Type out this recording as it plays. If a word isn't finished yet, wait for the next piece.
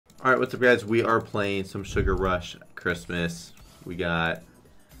Alright, what's up guys? We are playing some Sugar Rush Christmas. We got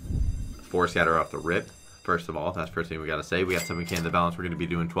 4 scatter off the rip. First of all, that's the first thing we gotta say. We got 7K in the balance. We're gonna be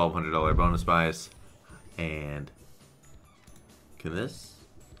doing $1,200 bonus buys. And can this?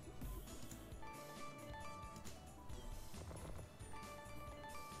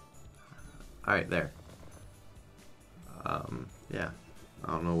 Alright, there. Yeah.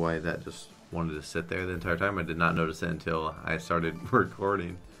 I don't know why that just wanted to sit there the entire time. I did not notice it until I started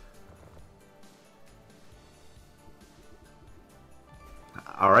recording.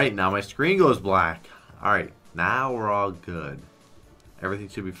 Alright, now my screen goes black. Alright, now we're all good. Everything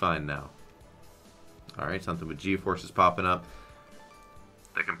should be fine now. Alright, something with G-forces popping up.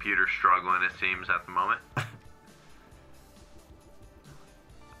 The computer's struggling, it seems, at the moment.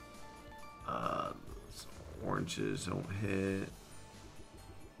 Oranges don't hit.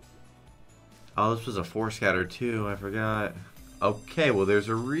 Oh, this was a 4 scatter too, I forgot. Okay, well there's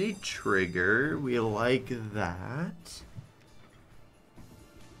a re-trigger. We like that.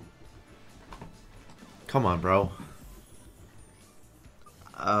 Come on, bro.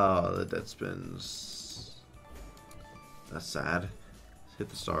 Oh, the dead spins. That's sad. Let's hit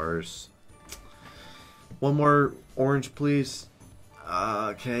the stars. One more orange, please.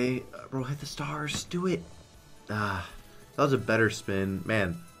 Okay. Bro, hit the stars. Do it. That was a better spin.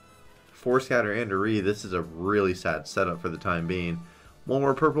 Man, 4 scatter and a re. This is a really sad setup for the time being. One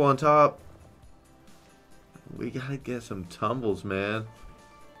more purple on top. We gotta get some tumbles, man.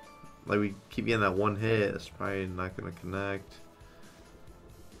 Like, we keep getting that one hit. It's probably not going to connect.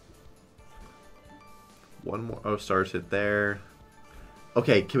 One more. Oh, stars hit there.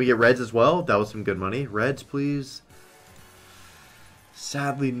 Okay, can we get reds as well? That was some good money. Reds, please.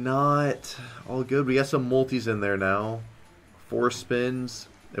 Sadly not. All good. We got some multis in there now. 4 spins.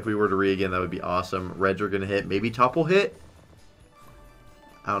 If we were to re again, that would be awesome. Reds are going to hit. Maybe top will hit.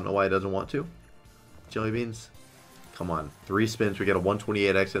 I don't know why it doesn't want to. Jelly beans. Come on. 3 spins. We got a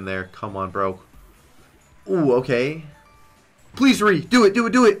 128x in there. Come on, bro. Ooh, okay. Please re. Do it, do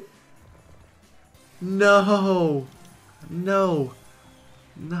it, do it. No. No.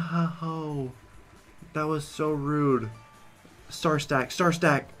 No. That was so rude. Star stack. Star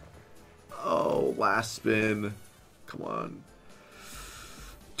stack. Oh, last spin. Come on.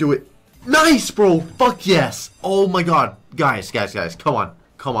 Do it. Nice, bro. Fuck yes. Oh, my God. Guys. Come on.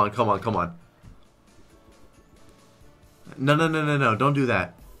 Come on, come on, come on. No, no, no, no, no. Don't do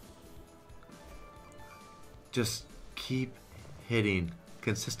that. Just keep hitting.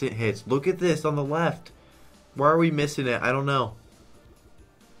 Consistent hits. Look at this on the left. Why are we missing it? I don't know.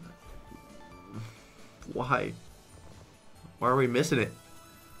 Why? Why are we missing it?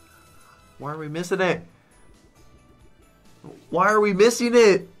 Why are we missing it? Why are we missing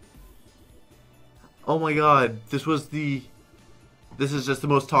it? Oh my God. This is just the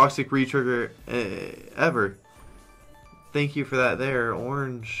most toxic re-trigger ever. Thank you for that there.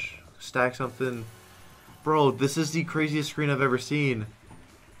 Orange. Stack something. Bro, this is the craziest screen I've ever seen.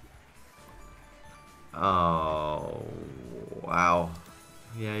 Oh, wow.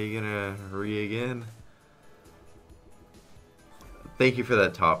 Yeah, you're gonna re again? Thank you for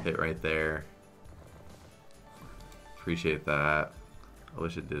that top hit right there. Appreciate that. I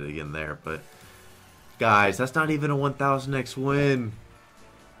wish it did it again there, but guys, that's not even a 1000x win.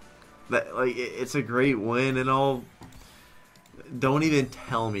 That, like, it's a great win and all. Don't even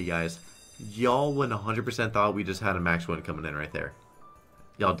tell me, guys. Y'all 100% thought we just had a max win coming in right there.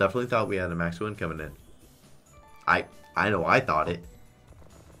 Y'all definitely thought we had a max win coming in. I know I thought it.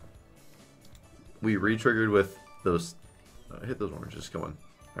 We re-triggered with those. Hit those oranges. Come on.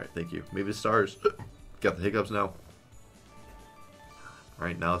 Alright, thank you. Maybe the stars. Got the hiccups now.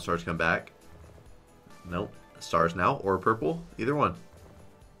 Alright, now the stars come back. Nope. Stars now or purple. Either one.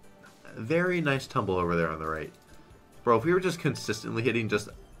 Very nice tumble over there on the right. Bro, if we were just consistently hitting just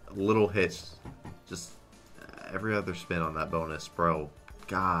little hits, just every other spin on that bonus, bro,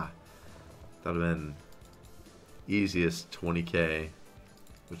 God, that would have been easiest 20K,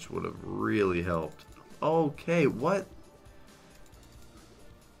 which would have really helped. Okay, what?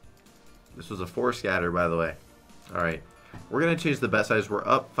 This was a 4 scatter, by the way. Alright, we're going to change the bet size. We're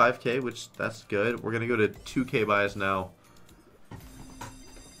up 5K, which that's good. We're going to go to 2K buys now.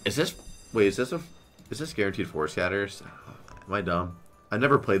 Is this, wait, is this guaranteed 4 scatters? Am I dumb? I've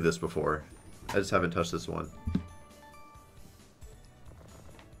never played this before. I just haven't touched this one.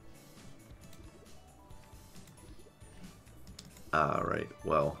 Alright,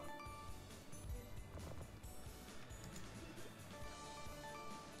 well.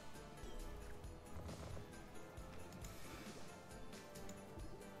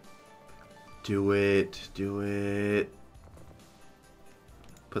 Do it. Do it.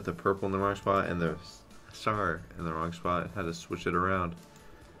 put the purple in the wrong spot and the star in the wrong spot. Had to switch it around.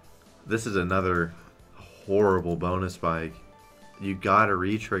 This is another horrible bonus spike. You gotta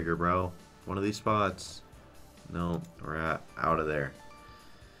re-trigger, bro. One of these spots. No, we're out of there.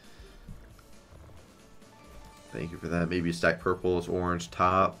 Thank you for that. Maybe stack purples, orange,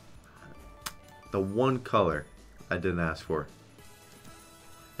 top. The one color I didn't ask for.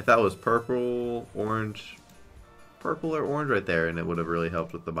 If that was purple, orange, purple or orange right there, and it would have really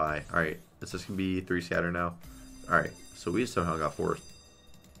helped with the buy. Alright, is this going to be 3 scatter now? Alright, so we somehow got 4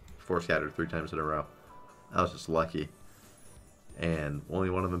 scattered 3 times in a row. That was just lucky. And only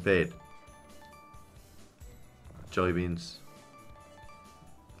one of them paid. Jelly beans.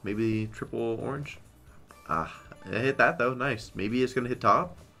 Maybe triple orange? Ah, it hit that though. Nice. Maybe it's going to hit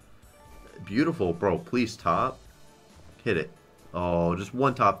top. Beautiful, bro. Please top. Hit it. Oh, just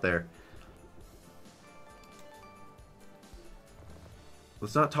one top there.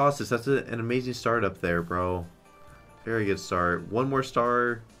 Let's not toss this. That's an amazing start up there, bro. Very good start. One more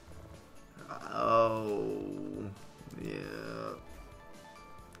star. Oh, yeah.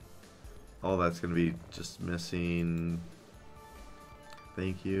 All that's going to be just missing.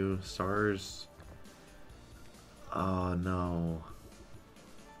 Thank you. Stars. Oh, no.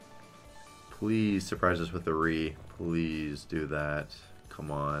 Please surprise us with the re. Please do that.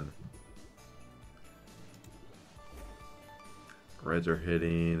 Come on. Reds are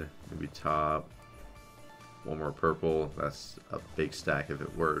hitting. Maybe top. One more purple. That's a big stack if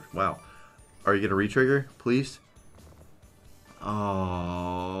it were. Wow. Are you going to re-trigger? Please? Oh.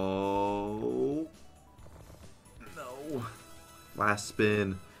 No. Last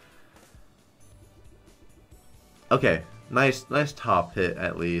spin. Okay. Nice top hit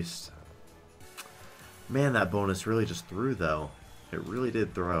at least. Man, that bonus really just threw though. It really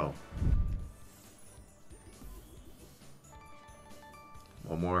did throw.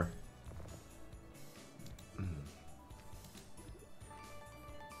 One more.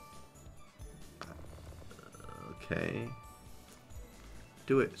 Okay.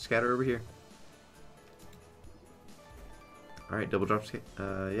 Do it. Scatter over here. Alright, double drop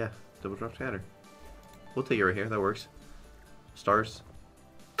yeah, double drop scatter. We'll take it right here. That works. Stars.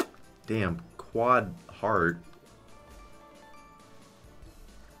 Damn, quad heart.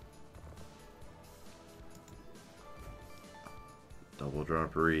 Double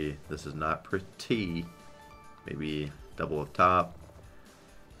drop re. This is not pretty. Maybe double up top.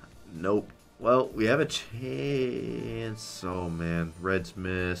 Nope. Well, we have a chance. Oh man, reds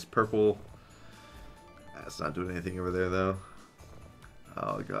miss. Purple. That's not doing anything over there though.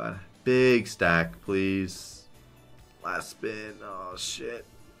 Oh god. Big stack, please. Last spin. Oh shit.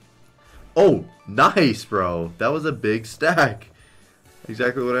 Oh, nice, bro. That was a big stack.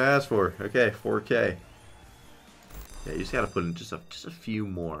 Exactly what I asked for. Okay, 4K. Yeah, you just gotta put in just a few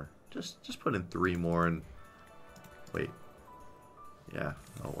more. Just put in 3 more and wait. Yeah.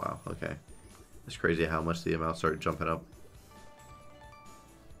 Oh wow. Okay. It's crazy how much the amount started jumping up.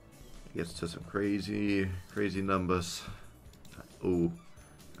 It gets to some crazy numbers. Ooh,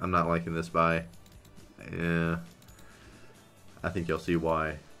 I'm not liking this buy. Yeah, I think you'll see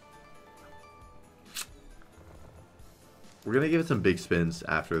why. We're gonna give it some big spins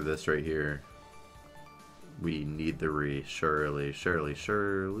after this right here. We need the re. Surely.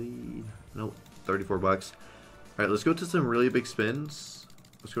 Nope, 34 bucks. All right, let's go to some really big spins.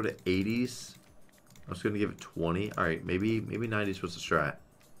 Let's go to 80s. I was gonna give it 20. All right, maybe 90s was the strat.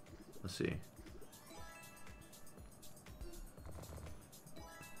 Let's see.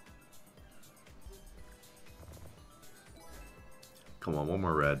 Come on, one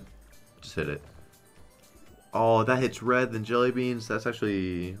more red. Just hit it. Oh, that hits red, then jelly beans. That's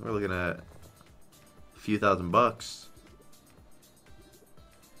actually, we're looking at a few $1,000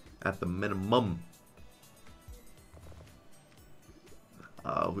 at the minimum.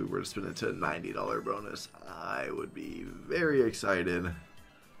 If we were to spin it to a $90 bonus, I would be very excited.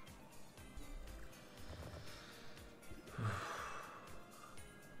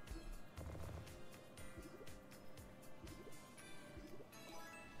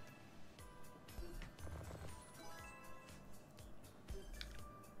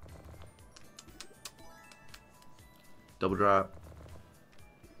 Double drop.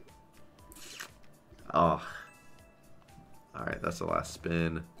 Oh. Alright, that's the last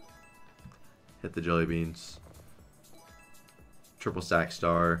spin. Hit the jelly beans. Triple stack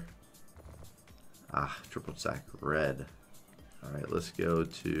star. Ah, triple stack red. Alright, let's go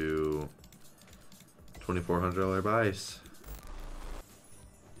to $2,400 buys.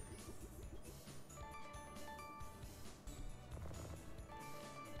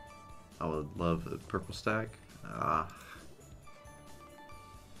 I would love a purple stack. Ah.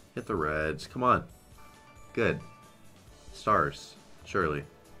 Hit the reds. Come on. Good. Stars. Surely.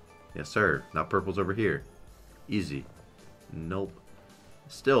 Yes, sir. Now purple's over here. Easy. Nope.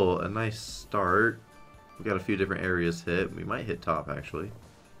 Still a nice start. We got a few different areas hit. We might hit top, actually.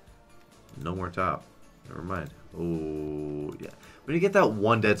 No more top. Never mind. Oh, yeah. When you get that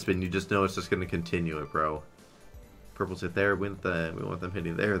one dead spin, you just know it's just going to continue it, bro. Purple's hit there. We want them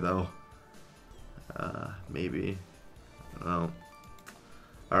hitting there, though. Maybe. I don't know.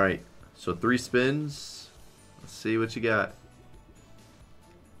 Alright. So 3 spins. Let's see what you got.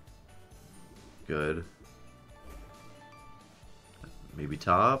 Good. Maybe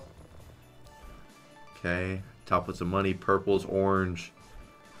top. Okay. Top with some money. Purples, orange.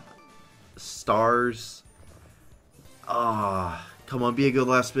 Stars. Ah, come on, be a good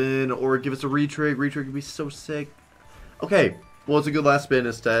last spin, or give us a retrig. Retrig would be so sick. Okay, well, it's a good last spin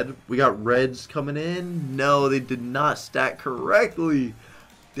instead. We got reds coming in. No, they did not stack correctly.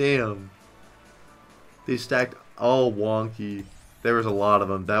 Damn. They stacked all wonky. There was a lot of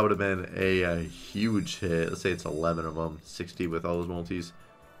them. That would have been a huge hit. Let's say it's 11 of them. 60 with all those multis.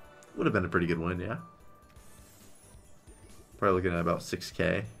 Would have been a pretty good win, yeah. Probably looking at about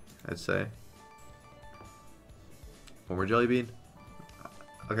 6K, I'd say. One more jelly bean.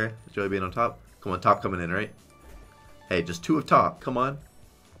 Okay, jelly bean on top. Come on, top coming in, right? Hey, just 2 of top. Come on.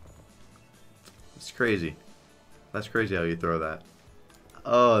 It's crazy. That's crazy how you throw that.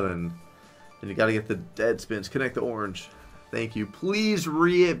 Oh, then you got to get the dead spins. Connect the orange. Thank you. Please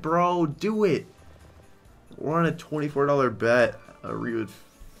re it, bro. Do it. We're on a $24 bet. A re would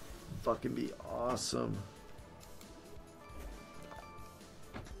fucking be awesome.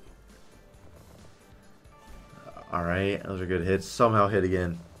 Alright, those are good hits. Somehow hit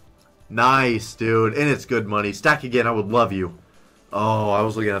again. Nice, dude. And it's good money. Stack again, I would love you. Oh, I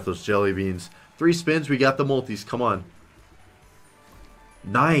was looking at those jelly beans. 3 spins, we got the multis. Come on.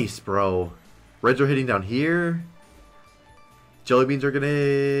 Nice, bro. Reds are hitting down here. Jelly beans are going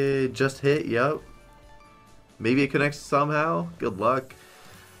to just hit. Yep. Maybe it connects somehow. Good luck.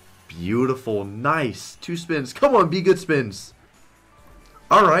 Beautiful. Nice. 2 spins. Come on, be good spins.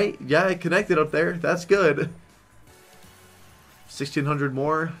 Alright. Yeah, it connected up there. That's good. 1,600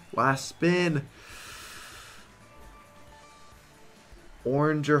 more. Last spin.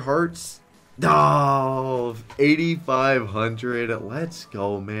 Orange or hearts. Oh, 8,500. Let's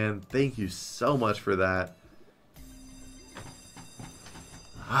go, man. Thank you so much for that.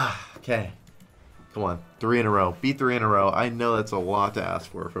 Okay. Come on. 3 in a row. Beat 3 in a row. I know that's a lot to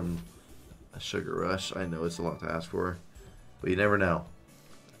ask for from a Sugar Rush. I know it's a lot to ask for. But you never know.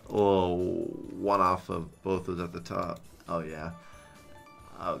 Oh, 1 off of both of those at the top. Oh, yeah.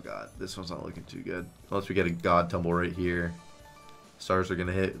 Oh, God. This one's not looking too good. Unless we get a God Tumble right here. Stars are going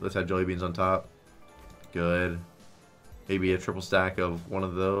to hit. Let's have jelly beans on top. Good. Maybe a triple stack of one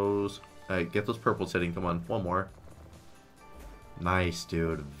of those. Alright, get those purples hitting. Come on. One more. Nice,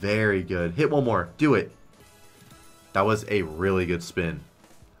 dude. Very good. Hit one more. Do it. That was a really good spin.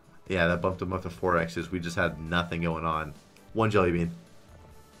 Yeah, that bumped him up to 4X's. We just had nothing going on. 1 jelly bean.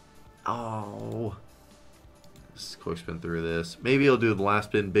 Oh. Let's quick spin through this. Maybe he'll do the last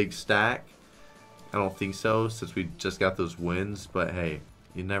spin big stack. I don't think so, since we just got those wins. But hey,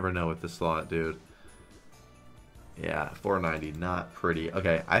 you never know with this slot, dude. Yeah, 490, not pretty.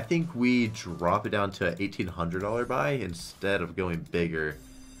 Okay, I think we drop it down to an $1,800 buy instead of going bigger.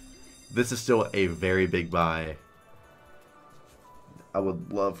 This is still a very big buy. I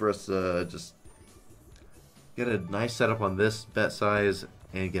would love for us to just get a nice setup on this bet size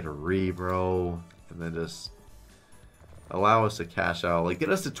and get a re, bro, and then just allow us to cash out. Like, get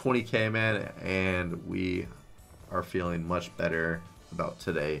us to 20K, man, and we are feeling much better about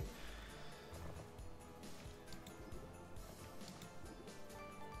today.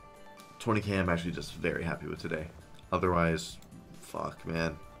 $20K, I'm actually just very happy with today. Otherwise, fuck,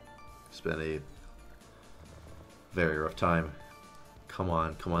 man. It's been a very rough time. Come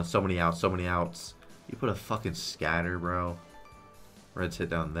on, come on. So many outs, so many outs. You put a fucking scatter, bro. Reds hit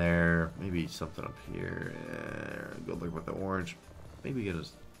down there. Maybe something up here. Yeah, good luck with the orange. Maybe get a...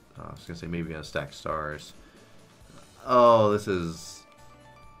 I was going to say maybe a stack stars. Oh, this is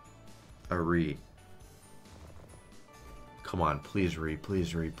a re. Come on, please re,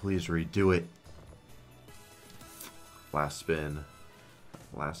 please re, please re. Do it. Last spin.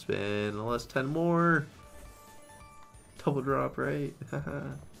 Last spin. Unless 10 more. Double drop, right?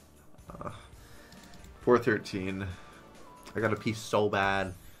 413. I got a piece so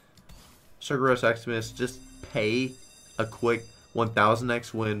bad. Sugar Rush XMAS, just pay a quick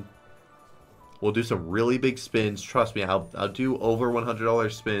 1000x win. We'll do some really big spins. Trust me, I'll do over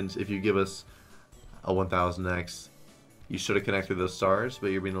 $100 spins if you give us a 1000x. You should have connected those stars,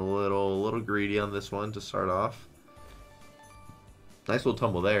 but you're being a little greedy on this one to start off. Nice little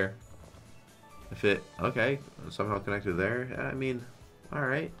tumble there. If it, okay, somehow connected there. I mean,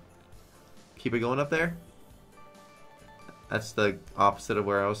 alright. Keep it going up there. That's the opposite of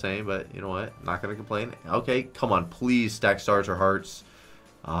where I was saying, but you know what? Not going to complain. Okay, come on. Please stack stars or hearts.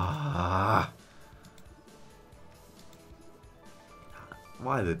 Ah.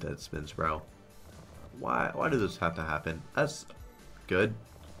 Why the dead spins, bro? Why do this have to happen? That's good.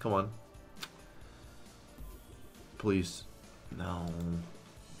 Come on. Please. No.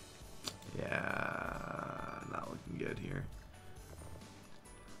 Yeah. Not looking good here.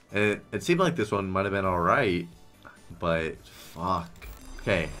 And it seemed like this one might have been alright. But, fuck.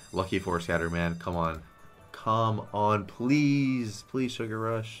 Okay. Lucky Four Scatter, man. Come on. Come on. Please. Please, Sugar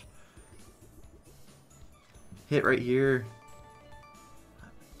Rush. Hit right here.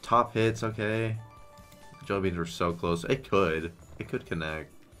 Top hits, okay. Jelly beans were so close. It could. It could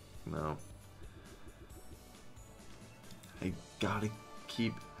connect. No. I gotta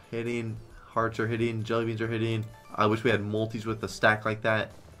keep hitting. Hearts are hitting. Jelly beans are hitting. I wish we had multis with a stack like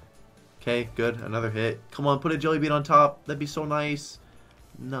that. Okay, good. Another hit. Come on, put a jelly bean on top. That'd be so nice.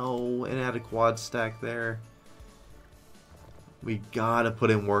 No, and it had a quad stack there. We gotta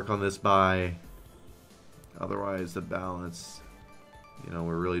put in work on this buy. Otherwise, the balance, you know,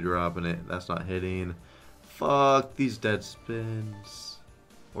 we're really dropping it. That's not hitting. Fuck these dead spins.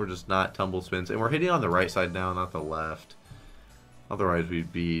 Or just not tumble spins. And we're hitting on the right side now, not the left. Otherwise,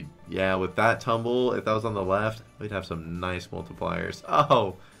 we'd be, yeah, with that tumble, if that was on the left, we'd have some nice multipliers.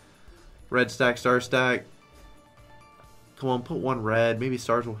 Oh! Red stack, star stack. Come on, put one red. Maybe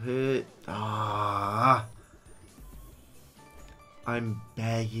stars will hit. Ah. I'm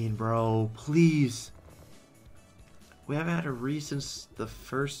begging, bro. Please. We haven't had a read since the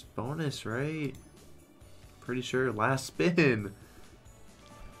first bonus, right? Pretty sure. Last spin.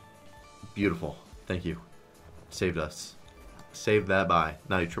 Beautiful. Thank you. Saved us. Saved that buy.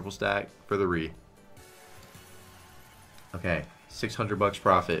 Now you triple stack for the re. Okay. $600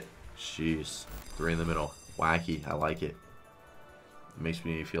 profit. Jeez. 3 in the middle. Wacky. I like it. It makes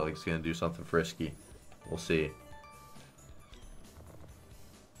me feel like it's going to do something frisky. We'll see.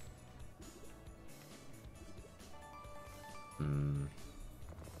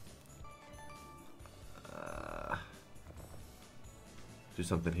 Do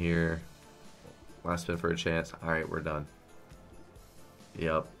something here. Last spin for a chance. Alright, we're done.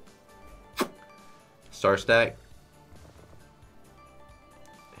 Yep. Star stack.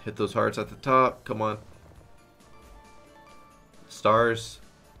 Hit those hearts at the top. Come on. Stars.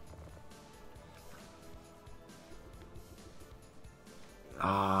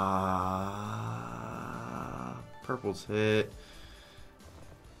 Purple's hit.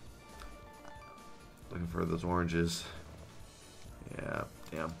 Looking for those oranges. Yeah,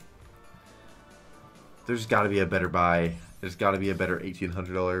 damn. There's got to be a better buy. There's got to be a better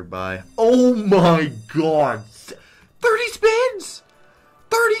 $1,800 buy. Oh my god! 30 spins!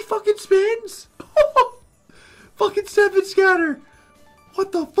 30 fucking spins! Fucking 7 scatter!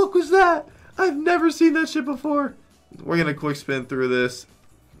 What the fuck was that? I've never seen that shit before. We're gonna quick spin through this.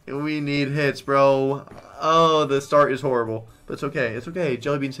 We need hits, bro. Oh, the start is horrible. But it's okay. It's okay.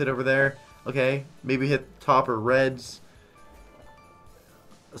 Jelly beans hit over there. Okay. Maybe hit top or reds.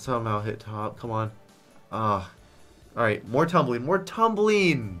 Somehow hit top. Come on. Alright. More tumbling. More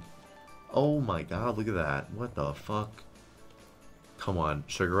tumbling. Oh my god. Look at that. What the fuck? Come on.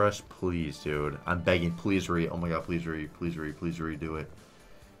 Sugar Rush. Please, dude. I'm begging. Please re. Oh my god. Please re. Please re. Please redo it.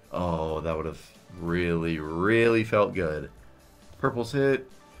 Oh, that would have really, really felt good. Purple's hit.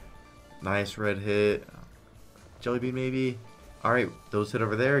 Nice red hit. Jelly bean maybe. Alright. Those hit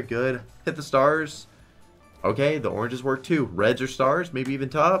over there. Good. Hit the stars. Okay, the oranges work too. Reds or stars, maybe even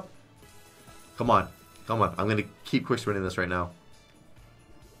top. Come on. Come on. I'm going to keep quick spinning this right now.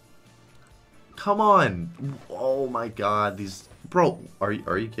 Come on. Oh my god. These... Bro, are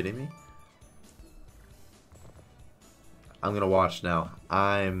you kidding me? I'm going to watch now.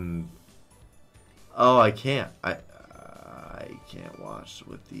 Oh, I can't. I can't watch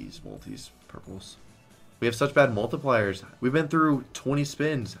with these multis purples. We have such bad multipliers. We've been through 20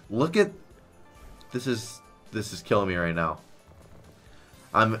 spins. Look at... This is killing me right now.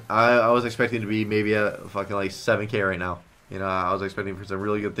 I was expecting to be maybe a fucking like 7K right now. You know, I was expecting for some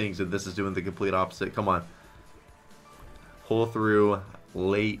really good things, and this is doing the complete opposite. Come on. Pull through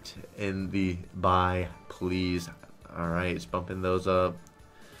late in the buy, please. Alright, it's bumping those up.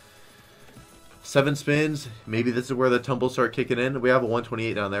 7 spins. Maybe this is where the tumbles start kicking in. We have a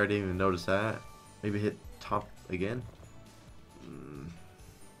 128 down there. I didn't even notice that. Maybe hit top again.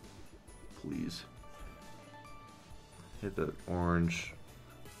 Please. Hit the orange.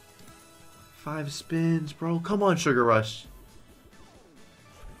 5 spins, bro. Come on, Sugar Rush.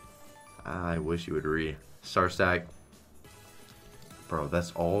 I wish you would Star stack. Bro,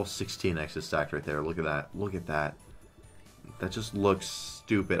 that's all 16 X's stacked right there. Look at that. Look at that. That just looks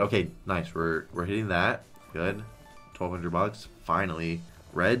stupid. Okay, nice. We're hitting that. Good. 1,200 bucks. Finally.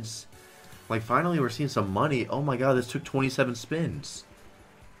 Reds. Like, finally we're seeing some money. Oh my god, this took 27 spins.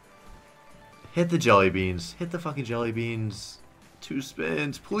 Hit the jelly beans. Hit the fucking jelly beans. 2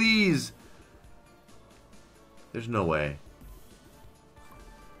 spins, please. There's no way.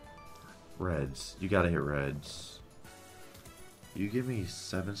 Reds. You gotta hit reds. You give me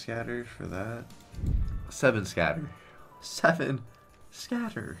 7 scatter for that? 7 scatter. 7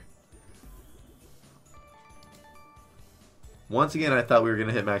 scatter. Once again, I thought we were going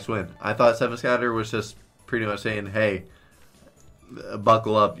to hit max win. I thought 7 scatter was just pretty much saying, hey,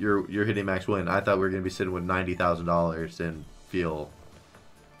 buckle up, you're hitting max win. I thought we were going to be sitting with $90,000 and feel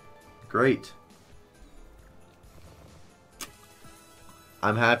great.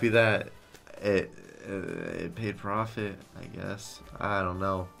 I'm happy that it paid profit, I guess. I don't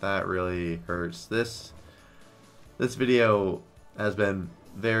know. That really hurts. This video has been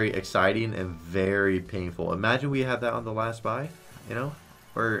very exciting and very painful. Imagine we had that on the last buy, you know?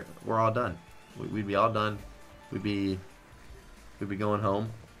 We're all done. We'd be all done. We'd be going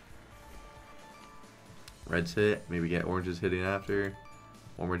home. Reds hit. Maybe get oranges hitting after.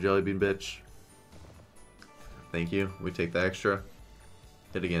 One more jelly bean, bitch. Thank you. We take the extra.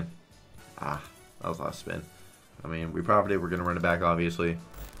 Hit again. Ah, that was last spin. I mean, we profited. We're going to run it back, obviously.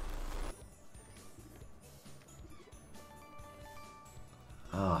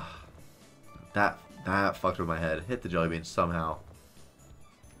 Ah, that fucked with my head. Hit the jelly beans somehow.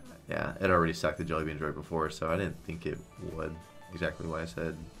 Yeah, it already stacked the jelly beans right before, so I didn't think it would. Exactly why I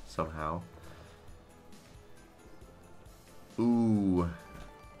said somehow. Ooh.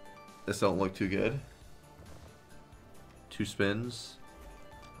 This don't look too good. 2 spins.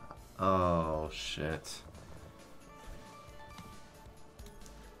 Oh, shit.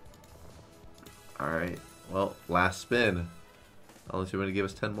 Alright. Well, last spin. Unless you want to give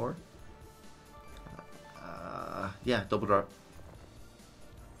us 10 more. Yeah, double drop.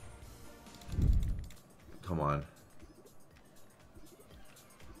 Come on.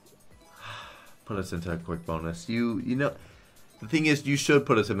 Put us into a quick bonus. You know, the thing is, you should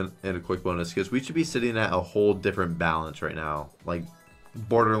put us in a quick bonus because we should be sitting at a whole different balance right now. Like,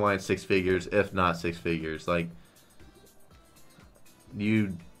 borderline 6 figures, if not 6 figures. Like,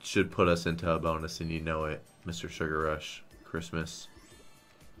 you should put us into a bonus and you know it, Mr. Sugar Rush. Christmas.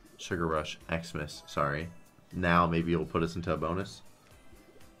 Sugar Rush. Xmas. Sorry. Now maybe you'll put us into a bonus.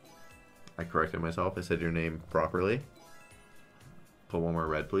 I corrected myself. I said your name properly. Put one more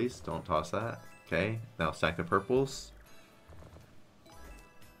red, please. Don't toss that. Okay. Now stack the purples.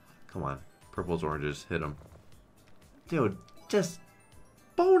 Come on. Purples, oranges. Hit them. Dude, just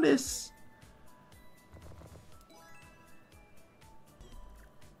bonus.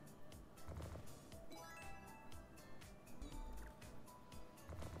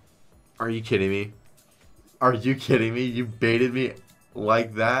 Are you kidding me? Are you kidding me? You baited me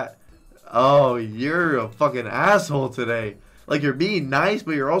like that? Oh, you're a fucking asshole today. Like, you're being nice,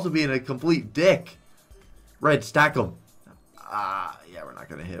 but you're also being a complete dick. Red, stack them. Yeah, we're not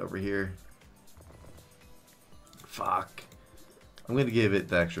going to hit over here. Fuck. I'm going to give it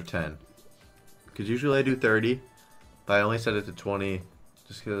the extra 10. Because usually I do 30. But I only set it to 20.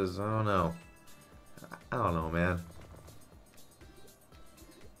 Just because, I don't know. I don't know, man.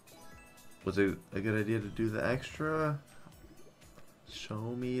 Was it a good idea to do the extra? Show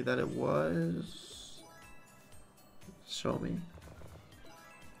me that it was. Show me.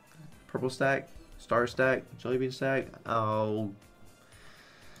 Purple stack, star stack, jelly bean stack. Oh.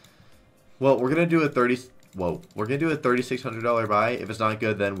 Well, we're gonna do a $3,600 buy. If it's not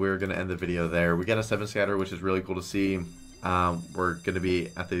good, then we're gonna end the video there. We got a 7 scatter, which is really cool to see. We're gonna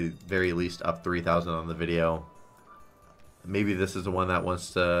be at the very least up 3,000 on the video. Maybe this is the one that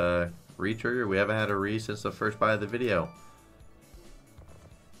wants to re-trigger. We haven't had a re since the first buy of the video.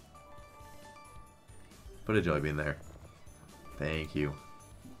 Put a jelly bean there. Thank you.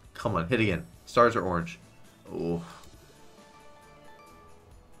 Come on, hit again. Stars are orange. Oh.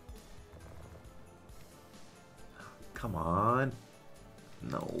 Come on.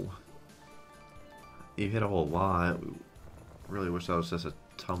 No. You hit a whole lot. Really wish that was just a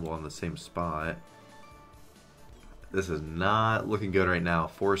tumble on the same spot. This is not looking good right now.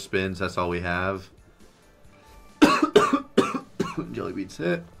 4 spins, that's all we have. Jelly beans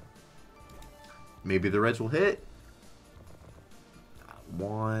hit. Maybe the reds will hit.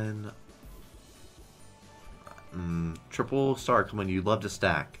 1. Triple star, come on, you love to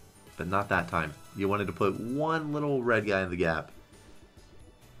stack. But not that time. You wanted to put one little red guy in the gap.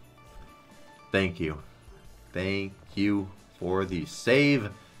 Thank you. Thank you for the save.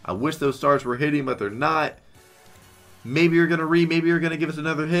 I wish those stars were hitting, but they're not. Maybe you're going to maybe you're going to give us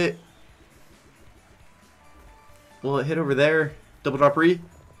another hit. Will it hit over there? Double drop re?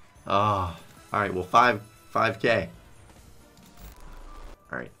 Oh, alright, well 5K.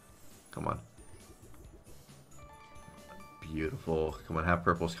 Alright, come on. Beautiful. Come on, have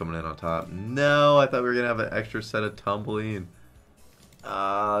purples coming in on top. No, I thought we were going to have an extra set of tumbling.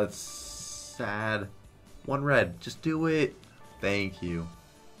 It's sad. One red. Just do it. Thank you.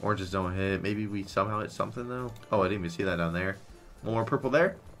 Oranges don't hit. Maybe we somehow hit something, though. Oh, I didn't even see that down there. One more purple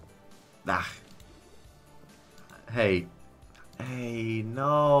there. Ah. Hey. Hey,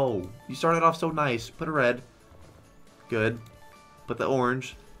 no. You started off so nice. Put a red. Good. Put the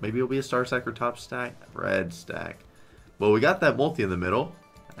orange. Maybe it'll be a star stack or top stack. Red stack. Well, we got that multi in the middle,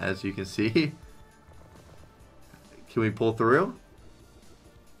 as you can see. Can we pull through?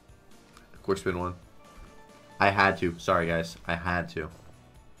 Quick spin one. I had to. Sorry, guys. I had to.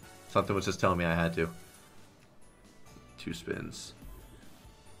 Something was just telling me I had to. 2 spins.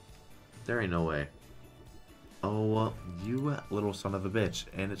 There ain't no way. Oh, you little son of a bitch.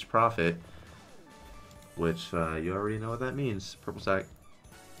 And it's profit. Which, you already know what that means. Purple stack.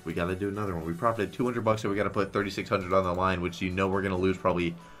 We gotta do another one. We profited $200, so we gotta put $3,600 on the line, which you know we're gonna lose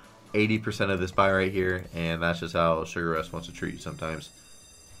probably 80% of this buy right here, and that's just how Sugar Rush wants to treat you sometimes.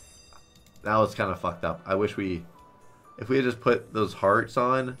 That was kind of fucked up. I wish if we had just put those hearts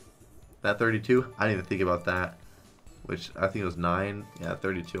on that 32, I didn't even think about that. Which I think it was 9. Yeah,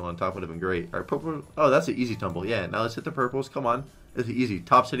 32 on top would have been great. All right, purple. Oh, that's an easy tumble. Yeah, now let's hit the purples. Come on, it's easy.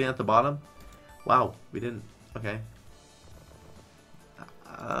 Top sitting at the bottom. Wow, we didn't. Okay.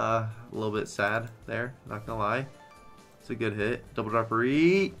 A little bit sad there, not gonna lie. It's a good hit. Double drop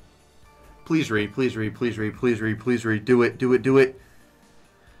re. Please read, please read, please read, please read, please read. Do it, do it, do it.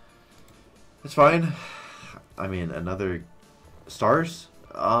 It's fine. I mean, another stars.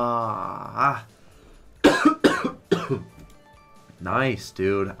 Nice,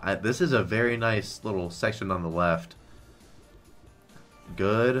 dude. This is a very nice little section on the left.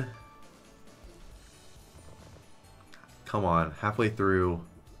 Good. Come on, halfway through.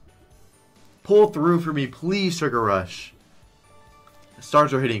 Pull through for me, please, Sugar Rush.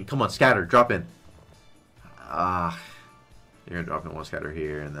 Stars are hitting. Come on, scatter. Drop in. You're going to drop in one scatter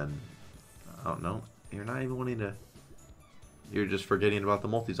here, and then... Oh, no. You're not even wanting to... You're just forgetting about the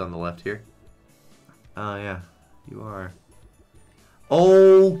multis on the left here. Oh, yeah. You are.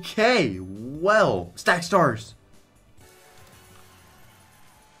 Okay. Well. Stack stars.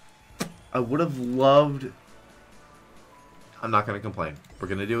 I would have loved... I'm not going to complain. We're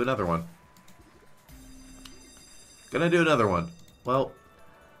going to do another one. Gonna do another one. Well,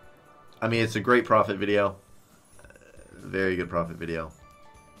 I mean, it's a great profit video. Very good profit video.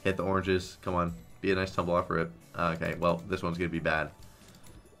 Hit the oranges. Come on. Be a nice tumble off rip. Okay, well, this one's gonna be bad.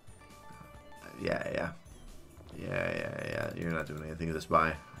 Yeah. You're not doing anything with this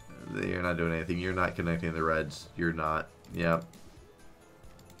buy. You're not doing anything. You're not connecting the reds. You're not. Yep.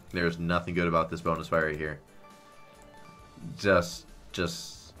 There's nothing good about this bonus buy right here. Just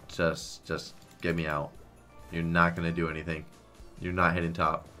get me out. You're not going to do anything. You're not hitting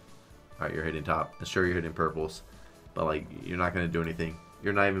top. Alright, you're hitting top. I'm sure you're hitting purples. But, like, you're not going to do anything.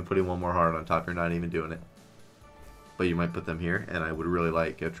 You're not even putting one more heart on top. You're not even doing it. But you might put them here, and I would really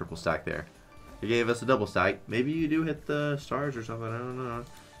like a triple stack there. You gave us a double stack. Maybe you do hit the stars or something. I don't know.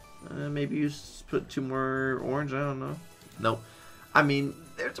 Maybe you put 2 more orange. I don't know. Nope. I mean,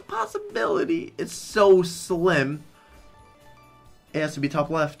 there's a possibility. It's so slim. It has to be top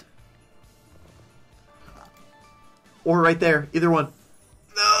left. Or right there. Either one. No!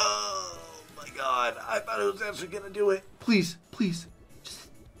 Oh my god. I thought it was actually going to do it. Please. Please. Just...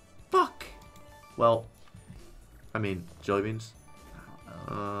 Fuck. Well. I mean, jelly beans.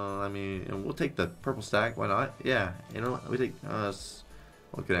 I mean, we'll take the purple stack. Why not? Yeah. You know what? We take...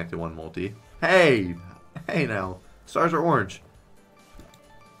 we'll connect to one multi. Hey! Hey now. Stars are orange.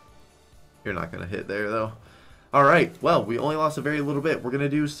 You're not going to hit there, though. Alright, well, we only lost a very little bit. We're going to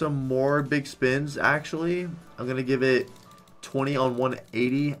do some more big spins, actually. I'm going to give it 20 on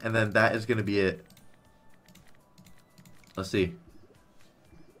 180, and then that is going to be it. Let's see.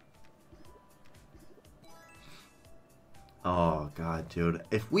 Oh, God, dude.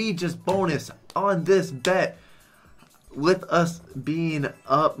 If we just bonus on this bet, with us being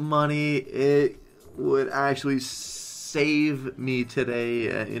up money, it would actually save me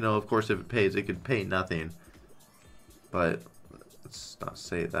today. You know, of course, if it pays, it could pay nothing. But let's not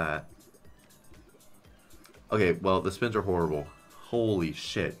say that. Okay, well, the spins are horrible. Holy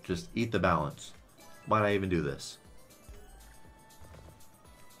shit. Just eat the balance. Why'd I even do this?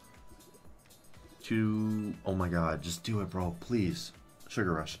 Oh my god, just do it, bro. Please.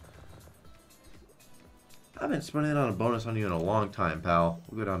 Sugar Rush. I haven't spun in on a bonus on you in a long time, pal.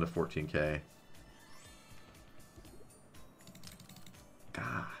 We'll go down to 14k.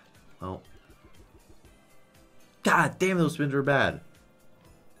 God. Well. God damn, those spins are bad.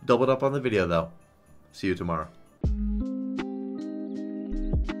 Doubled up on the video, though. See you tomorrow.